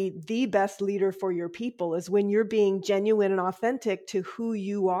and be the best leader for your people is when you're being genuine and authentic to who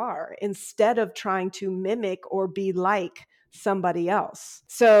you are instead of trying to mimic or be like somebody else.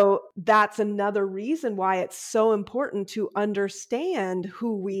 So that's another reason why it's so important to understand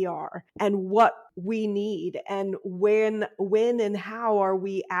who we are and what we need and when and how are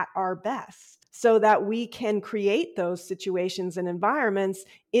we at our best so that we can create those situations and environments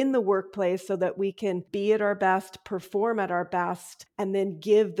in the workplace so that we can be at our best, perform at our best, and then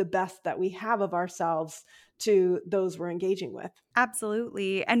give the best that we have of ourselves to those we're engaging with.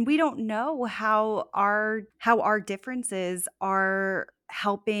 Absolutely. And we don't know how our differences are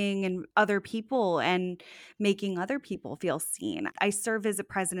helping and other people and making other people feel seen. I serve as a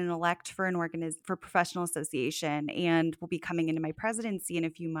president-elect for for professional association and will be coming into my presidency in a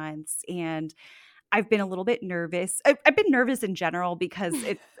few months. And I've been a little bit nervous. I've been nervous in general because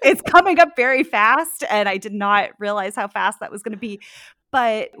it's coming up very fast, and I did not realize how fast that was going to be.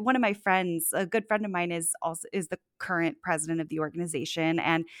 But one of my friends, a good friend of mine, is the current president of the organization,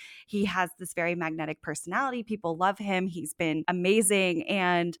 and he has this very magnetic personality. People love him. He's been amazing.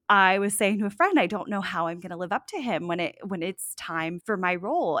 And I was saying to a friend, I don't know how I'm going to live up to him when it's time for my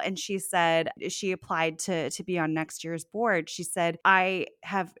role. And she said she applied to be on next year's board. She said, I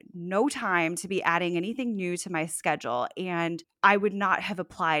have no time to be adding anything new to my schedule, and I would not have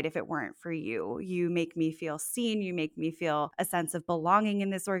applied if it weren't for you. You make me feel seen. You make me feel a sense of belonging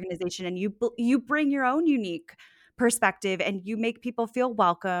in this organization, and you bring your own unique perspective, and you make people feel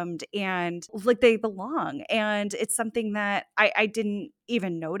welcomed and like they belong. And it's something that I didn't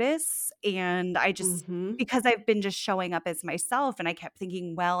even notice. And I just, Hmm. because I've been just showing up as myself, and I kept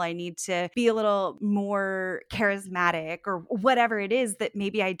thinking, well, I need to be a little more charismatic or whatever it is that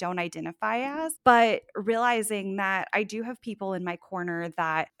maybe I don't identify as. But realizing that I do have people in my corner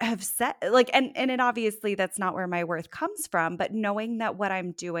that have said, like, and it obviously that's not where my worth comes from, but knowing that what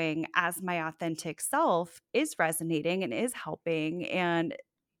I'm doing as my authentic self is resonating and is helping and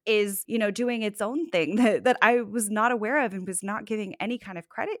is, doing its own thing that I was not aware of and was not giving any kind of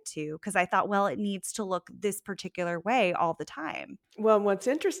credit to, because I thought, well, it needs to look this particular way all the time. Well, what's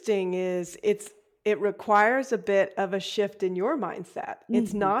interesting is it requires a bit of a shift in your mindset.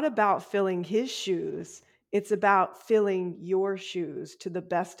 It's Mhm. not about filling his shoes, it's about filling your shoes to the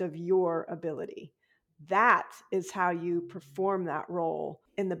best of your ability. That is how you perform that role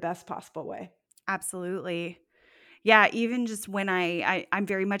in the best possible way. Absolutely. Yeah, even just when I'm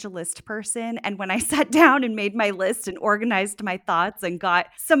very much a list person, and when I sat down and made my list and organized my thoughts and got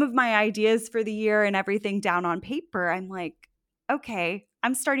some of my ideas for the year and everything down on paper, I'm like, okay,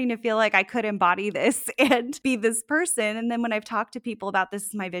 I'm starting to feel like I could embody this and be this person. And then when I've talked to people about this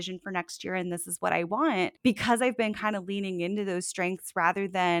is my vision for next year and this is what I want, because I've been kind of leaning into those strengths rather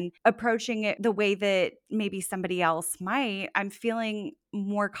than approaching it the way that maybe somebody else might, I'm feeling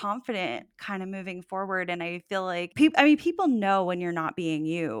more confident kind of moving forward. And I feel like people know when you're not being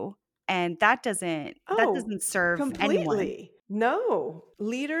you. And that Oh, doesn't serve anyone. completely. No.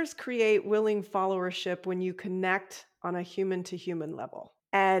 Leaders create willing followership when you connect on a human to human level.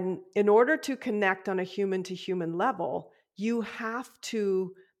 And in order to connect on a human to human level, you have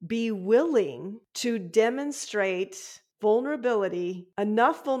to be willing to demonstrate vulnerability,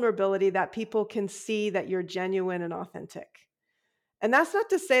 enough vulnerability that people can see that you're genuine and authentic. And that's not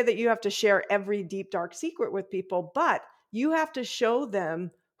to say that you have to share every deep, dark secret with people, but you have to show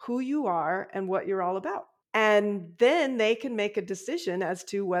them who you are and what you're all about. And then they can make a decision as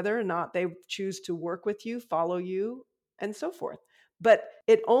to whether or not they choose to work with you, follow you, and so forth. But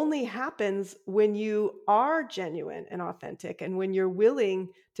it only happens when you are genuine and authentic and when you're willing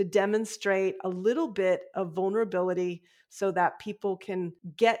to demonstrate a little bit of vulnerability so that people can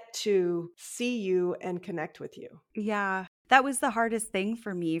get to see you and connect with you. Yeah. That was the hardest thing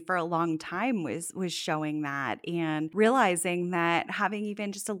for me for a long time was showing that and realizing that having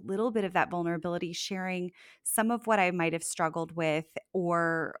even just a little bit of that vulnerability, sharing some of what I might have struggled with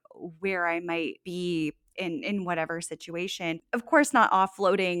or where I might be in whatever situation. Of course, not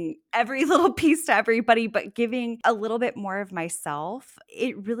offloading every little piece to everybody, but giving a little bit more of myself.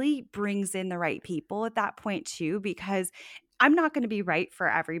 It really brings in the right people at that point too, because I'm not going to be right for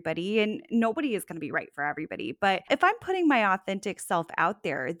everybody and nobody is going to be right for everybody. But if I'm putting my authentic self out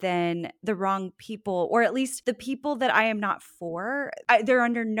there, then the wrong people, or at least the people that I am not for, they're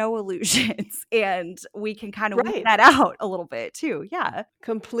under no illusions. And we can kind of weed Right. that out a little bit too. Yeah.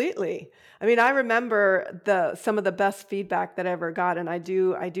 Completely. I mean, I remember some of the best feedback that I ever got, and I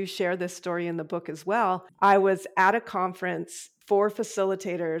do share this story in the book as well. I was at a conference for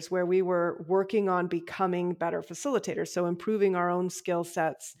facilitators where we were working on becoming better facilitators, so improving our own skill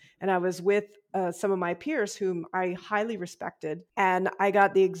sets. And I was with some of my peers whom I highly respected, and I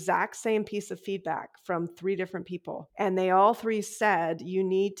got the exact same piece of feedback from three different people, and they all three said, "You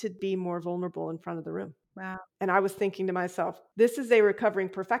need to be more vulnerable in front of the room." Wow. And I was thinking to myself, this is a recovering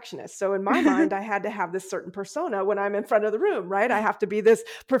perfectionist. So in my mind, I had to have this certain persona when I'm in front of the room, right? I have to be this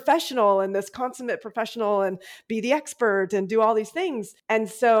professional and this consummate professional and be the expert and do all these things. And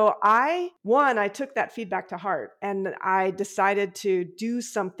so I took that feedback to heart and I decided to do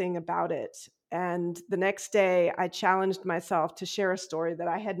something about it. And the next day, I challenged myself to share a story that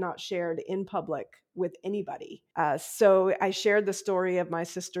I had not shared in public with anybody. So I shared the story of my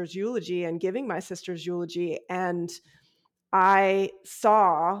sister's eulogy and giving my sister's eulogy. And I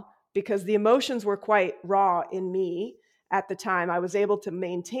saw, because the emotions were quite raw in me at the time, I was able to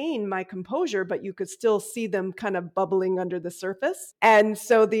maintain my composure, but you could still see them kind of bubbling under the surface. And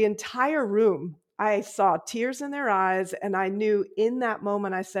so the entire room, I saw tears in their eyes. And I knew in that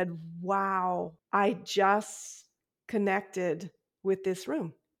moment, I said, wow, I just connected with this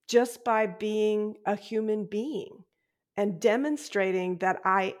room just by being a human being and demonstrating that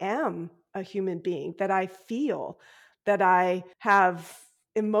I am a human being, that I feel, that I have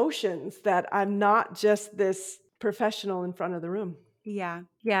emotions, that I'm not just this professional in front of the room. Yeah.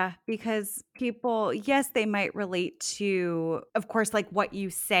 Yeah. Because people, yes, they might relate to, of course, like what you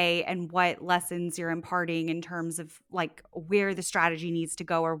say and what lessons you're imparting in terms of like where the strategy needs to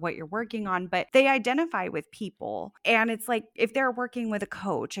go or what you're working on, but they identify with people. And it's like if they're working with a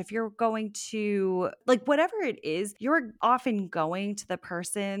coach, if you're going to like whatever it is, you're often going to the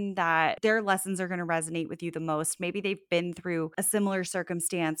person that their lessons are going to resonate with you the most. Maybe they've been through a similar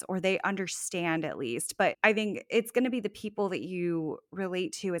circumstance or they understand at least. But I think it's going to be the people that you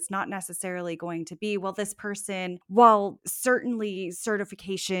relate to. It's not necessarily going to be, well, this person, while certainly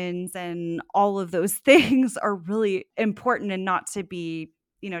certifications and all of those things are really important and not to be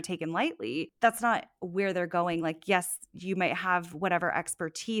taken lightly. That's not where they're going. Like, yes, you might have whatever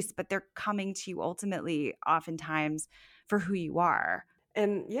expertise, but they're coming to you ultimately, oftentimes, for who you are.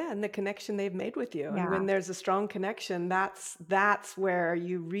 And yeah, and the connection they've made with you. And Yeah. when there's a strong connection, that's where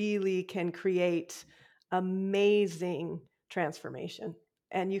you really can create amazing transformation.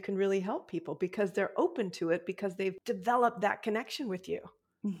 And you can really help people because they're open to it because they've developed that connection with you.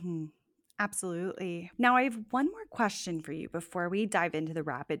 Hmm. Absolutely. Now, I have one more question for you before we dive into the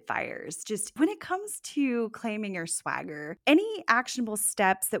rapid fires. Just when it comes to claiming your swagger, any actionable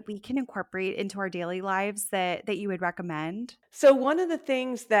steps that we can incorporate into our daily lives that you would recommend? So, one of the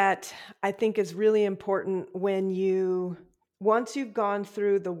things that I think is really important once you've gone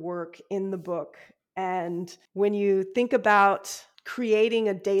through the work in the book, and when you think about creating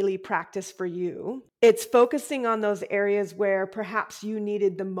a daily practice for you, it's focusing on those areas where perhaps you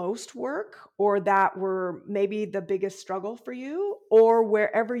needed the most work or that were maybe the biggest struggle for you or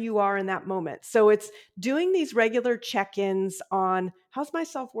wherever you are in that moment. So, it's doing these regular check ins on how's my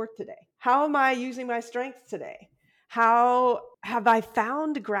self worth today? How am I using my strengths today? How have I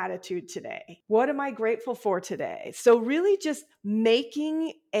found gratitude today? What am I grateful for today? So, really just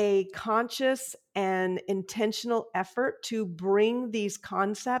making a conscious and intentional effort to bring these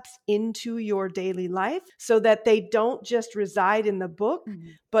concepts into your daily life so that they don't just reside in the book,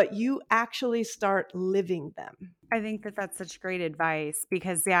 Mhm. but you actually start living them. I think that that's such great advice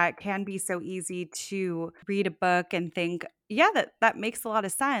because, yeah, it can be so easy to read a book and think, yeah, that makes a lot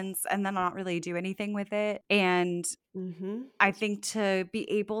of sense, and then not really do anything with it. And Hmm. I think to be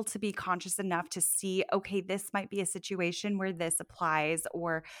able to be conscious enough to see, okay, this might be a situation where this applies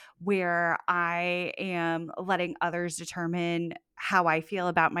or where I am letting others determine how I feel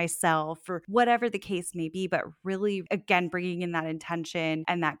about myself or whatever the case may be, but really, again, bringing in that intention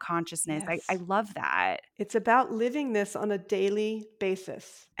and that consciousness. I Yes. love that. It's about living this on a daily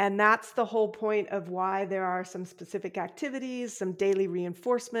basis. And that's the whole point of why there are some specific activities, some daily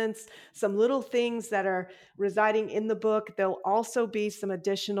reinforcements, some little things that are residing in the book. There'll also be some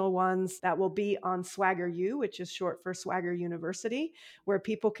additional ones that will be on Swagger U, which is short for Swagger University, where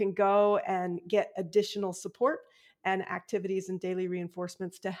people can go and get additional support and activities and daily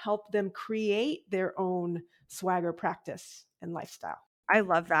reinforcements to help them create their own swagger practice and lifestyle. I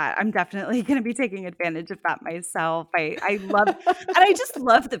love that. I'm definitely gonna be taking advantage of that myself. I love and I just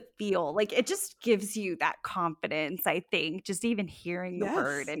love the feel. Like, it just gives you that confidence, I think, just even hearing the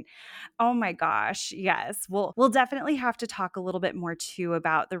word, Yes. and oh my gosh, yes. We'll definitely have to talk a little bit more too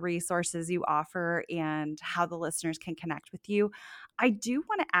about the resources you offer and how the listeners can connect with you. I do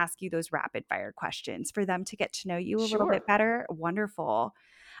wanna ask you those rapid fire questions for them to get to know you a little bit Sure. better. Wonderful.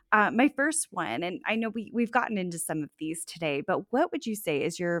 My first one, and I know we've gotten into some of these today, but what would you say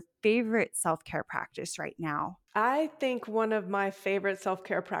is your favorite self-care practice right now? I think one of my favorite self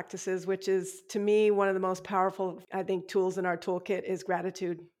care practices, which is to me one of the most powerful, I think, tools in our toolkit, is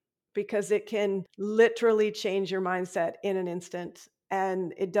gratitude because it can literally change your mindset in an instant.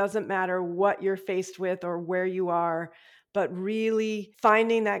 And it doesn't matter what you're faced with or where you are, but really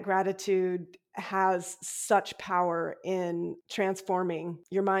finding that gratitude has such power in transforming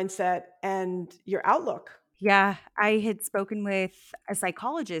your mindset and your outlook. Yeah, I had spoken with a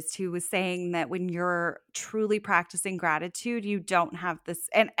psychologist who was saying that when you're truly practicing gratitude, you don't have this,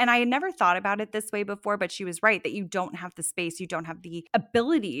 and I had never thought about it this way before, but she was right that you don't have the space, you don't have the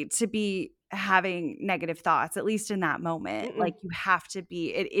ability to be having negative thoughts, at least in that moment. Like, Mm-mm. you have to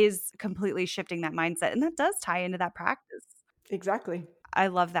be, it is completely shifting that mindset, and that does tie into that practice. Exactly. I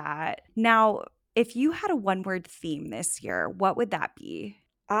love that. Now, if you had a one-word theme this year, what would that be?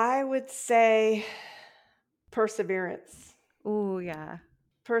 I would say perseverance. Oh, yeah.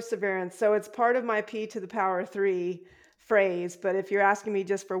 Perseverance. So it's part of my P to the power three phrase. But if you're asking me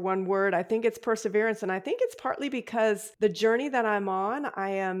just for one word, I think it's perseverance. And I think it's partly because the journey that I'm on, I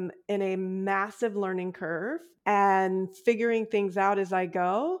am in a massive learning curve and figuring things out as I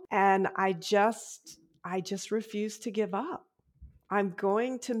go. And I just refuse to give up. I'm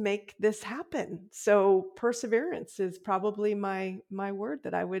going to make this happen. So perseverance is probably my word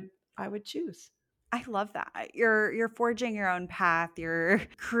that I would choose. I love that. You're forging your own path, you're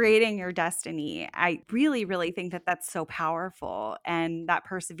creating your destiny. I really, really think that that's so powerful, and that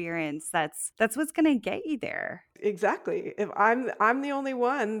perseverance, that's what's gonna get you there. Exactly. If I'm the only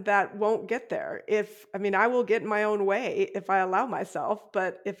one that won't get there. If I mean I will get in my own way if I allow myself,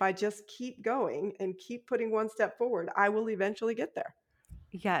 but if I just keep going and keep putting one step forward, I will eventually get there.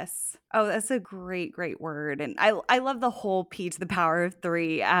 Yes. Oh, that's a great, great word, and I love the whole P to the power of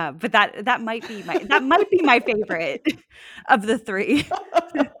 3, but that might be my favorite of the 3.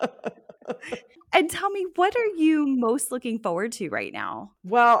 And tell me, what are you most looking forward to right now?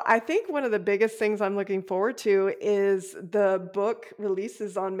 Well, I think one of the biggest things I'm looking forward to is the book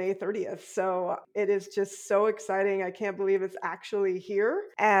releases on May 30th. So it is just so exciting. I can't believe it's actually here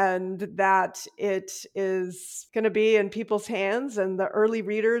and that it is going to be in people's hands. And the early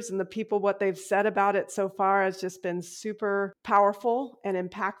readers and the people, what they've said about it so far has just been super powerful and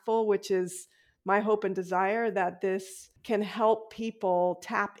impactful, which is my hope and desire that this can help people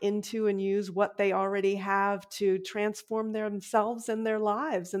tap into and use what they already have to transform themselves and their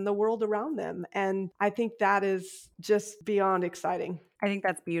lives and the world around them. And I think that is just beyond exciting. I think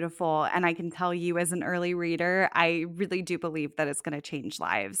that's beautiful, and I can tell you as an early reader, I really do believe that it's gonna change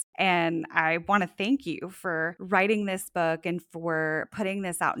lives, and I wanna thank you for writing this book and for putting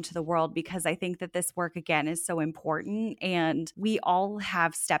this out into the world, because I think that this work, again, is so important, and we all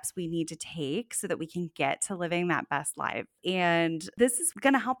have steps we need to take so that we can get to living that best life, and this is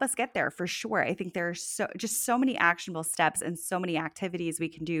gonna help us get there for sure. I think there are so many actionable steps and so many activities we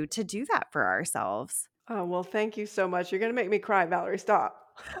can do to do that for ourselves. Oh, well, thank you so much. You're going to make me cry, Valerie. Stop.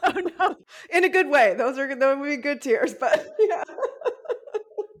 Oh, no. In a good way. Those would be good tears, but yeah.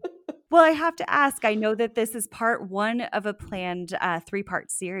 Well, I have to ask, I know that this is part 1 of a planned,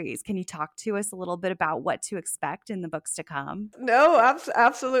 3-part series. Can you talk to us a little bit about what to expect in the books to come? No,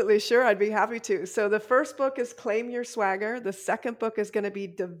 absolutely. Sure. I'd be happy to. So the first book is Claim Your Swagger. The second book is going to be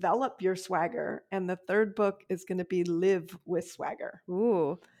Develop Your Swagger. And the third book is going to be Live with Swagger.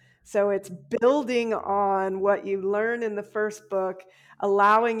 Ooh, So it's building on what you learn in the first book,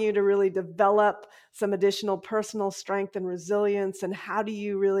 allowing you to really develop some additional personal strength and resilience. And how do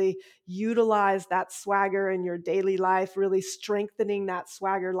you really utilize that swagger in your daily life, really strengthening that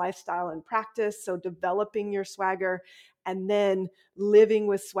swagger lifestyle and practice. So developing your swagger and then living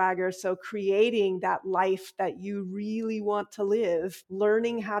with swagger. So creating that life that you really want to live,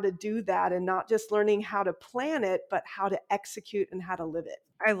 learning how to do that and not just learning how to plan it, but how to execute and how to live it.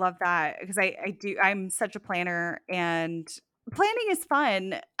 I love that because I'm such a planner, and planning is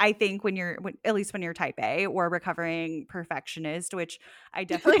fun, I think, at least when you're type A or recovering perfectionist, which I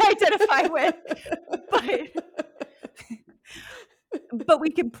definitely identify with, but we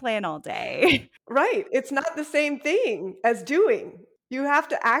can plan all day. Right. It's not the same thing as doing. You have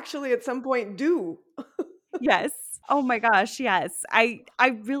to actually at some point do. Yes. Oh my gosh, yes. I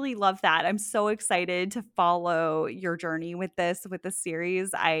really love that. I'm so excited to follow your journey with this series.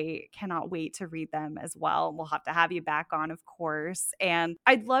 I cannot wait to read them as well. We'll have to have you back on, of course. And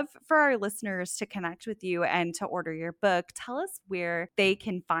I'd love for our listeners to connect with you and to order your book. Tell us where they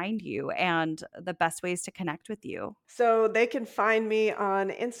can find you and the best ways to connect with you. So they can find me on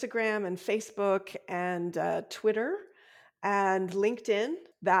Instagram and Facebook and Twitter and LinkedIn.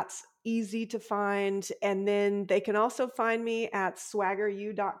 That's easy to find. And then they can also find me at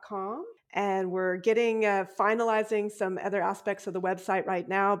swaggeru.com. And we're getting finalizing some other aspects of the website right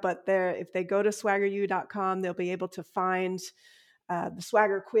now. But there, if they go to swaggeru.com, they'll be able to find the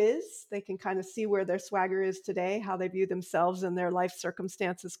swagger quiz. They can kind of see where their swagger is today, how they view themselves and their life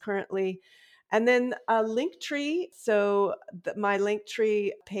circumstances currently. And then a link tree. So my link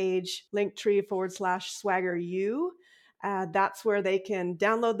tree page, linktree/swagger you. That's where they can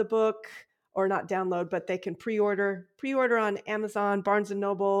download the book, or not download, but they can pre-order on Amazon, Barnes and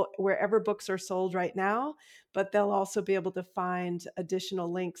Noble, wherever books are sold right now. But they'll also be able to find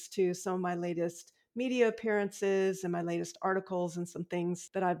additional links to some of my latest media appearances and my latest articles and some things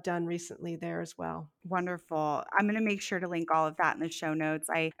that I've done recently there as well. Wonderful. I'm going to make sure to link all of that in the show notes.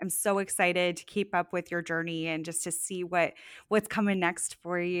 I am so excited to keep up with your journey and just to see what's coming next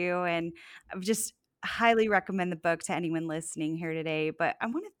for you. And I just highly recommend the book to anyone listening here today. But I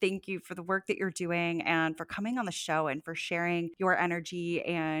want to thank you for the work that you're doing and for coming on the show and for sharing your energy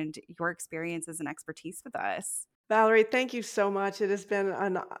and your experiences and expertise with us. Valerie, thank you so much. It has been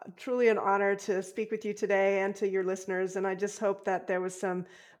truly an honor to speak with you today and to your listeners. And I just hope that there was some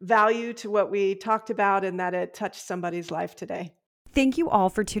value to what we talked about and that it touched somebody's life today. Thank you all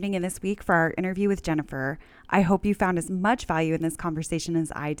for tuning in this week for our interview with Jennifer. I hope you found as much value in this conversation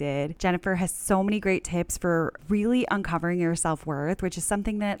as I did. Jennifer has so many great tips for really uncovering your self-worth, which is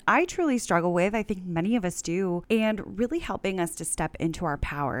something that I truly struggle with. I think many of us do, and really helping us to step into our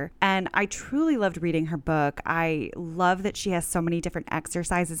power. And I truly loved reading her book. I love that she has so many different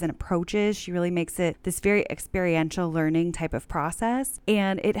exercises and approaches. She really makes it this very experiential learning type of process,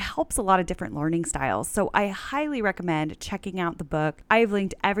 and it helps a lot of different learning styles. So I highly recommend checking out the book. I've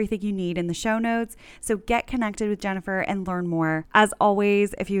linked everything you need in the show notes, so get connected with Jennifer and learn more. As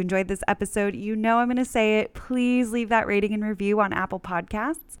always, if you enjoyed this episode, you know I'm going to say it. Please leave that rating and review on Apple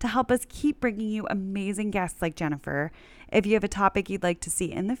Podcasts to help us keep bringing you amazing guests like Jennifer. If you have a topic you'd like to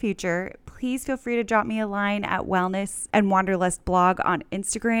see in the future, please feel free to drop me a line at Wellness and Wanderlust blog on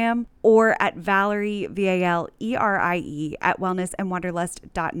Instagram or at Valerie, Valerie, at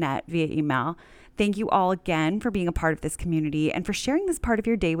wellnessandwanderlust.net via email. Thank you all again for being a part of this community and for sharing this part of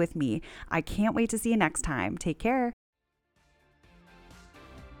your day with me. I can't wait to see you next time. Take care.